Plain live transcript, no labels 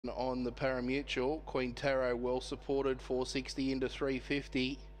On the Parimutuel, Queen Tarot well supported, 460 into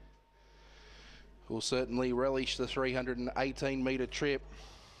 350. Will certainly relish the 318 metre trip.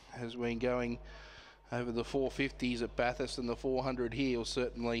 Has been going over the 450s at Bathurst and the 400 here. Will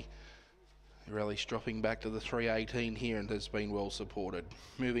certainly relish dropping back to the 318 here and has been well supported.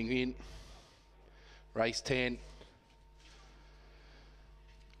 Moving in, race 10.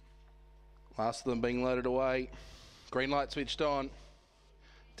 Last of them being loaded away. Green light switched on.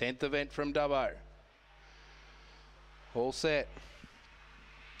 10th event from Dubbo. All set.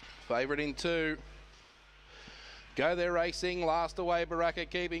 Favourite in 2. Go there racing, last away Baraka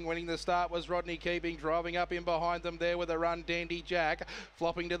Keeping, winning the start was Rodney Keeping, driving up in behind them there with a run Dandy Jack,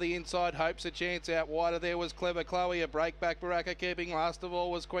 flopping to the inside, hopes a chance out wider there was Clever Chloe, a break back Baraka Keeping, last of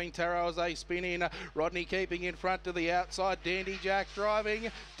all was Queen Tarot as they spin in, Rodney Keeping in front to the outside, Dandy Jack driving,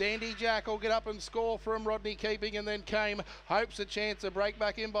 Dandy Jack will get up and score from Rodney Keeping and then came hopes a chance, a break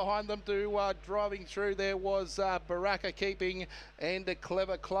back in behind them to driving through there was Baraka Keeping and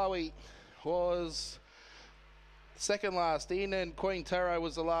Clever Chloe was second last in, and Queen Tarot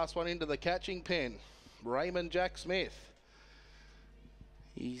was the last one into the catching pen. Raymond Jack Smith.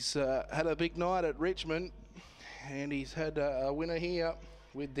 He's had a big night at Richmond, and he's had a winner here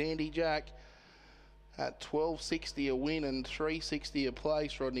with Dandy Jack at 12.60 a win and 3.60 a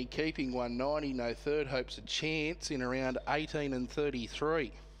place. Rodney Keeping 190, no third, hopes a chance in around 18 and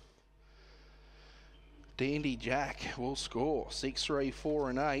 33. Dandy Jack will score 6, 3, 4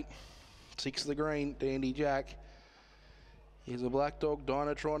 and 8. 6 the green, Dandy Jack. Here's a Black Dog,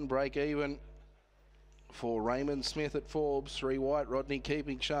 Dynatron, break even for Raymond Smith at Forbes. 3 white, Rodney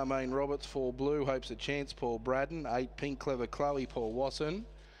Keeping, Charmaine Roberts. 4 blue, hopes a chance, Paul Braddon. 8 pink, Clever Chloe, Paul Wasson.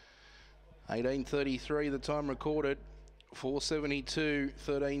 18.33 the time recorded. 4.72,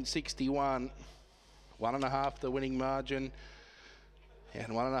 13.61. 1.5 the winning margin. And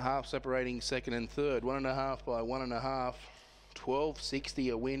 1.5 separating second and third. 1.5 by 1.5.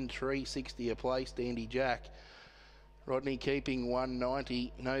 12.60 a win, 3.60 a place, Dandy Jack. Rodney Keeping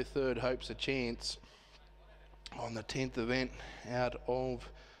 190, no third, hopes a chance on the 10th event out of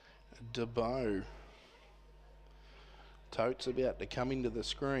DUBBO. Totes about to come into the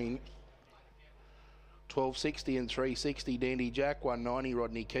screen. 12.60 and 3.60, Dandy Jack 190,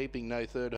 Rodney Keeping, no third.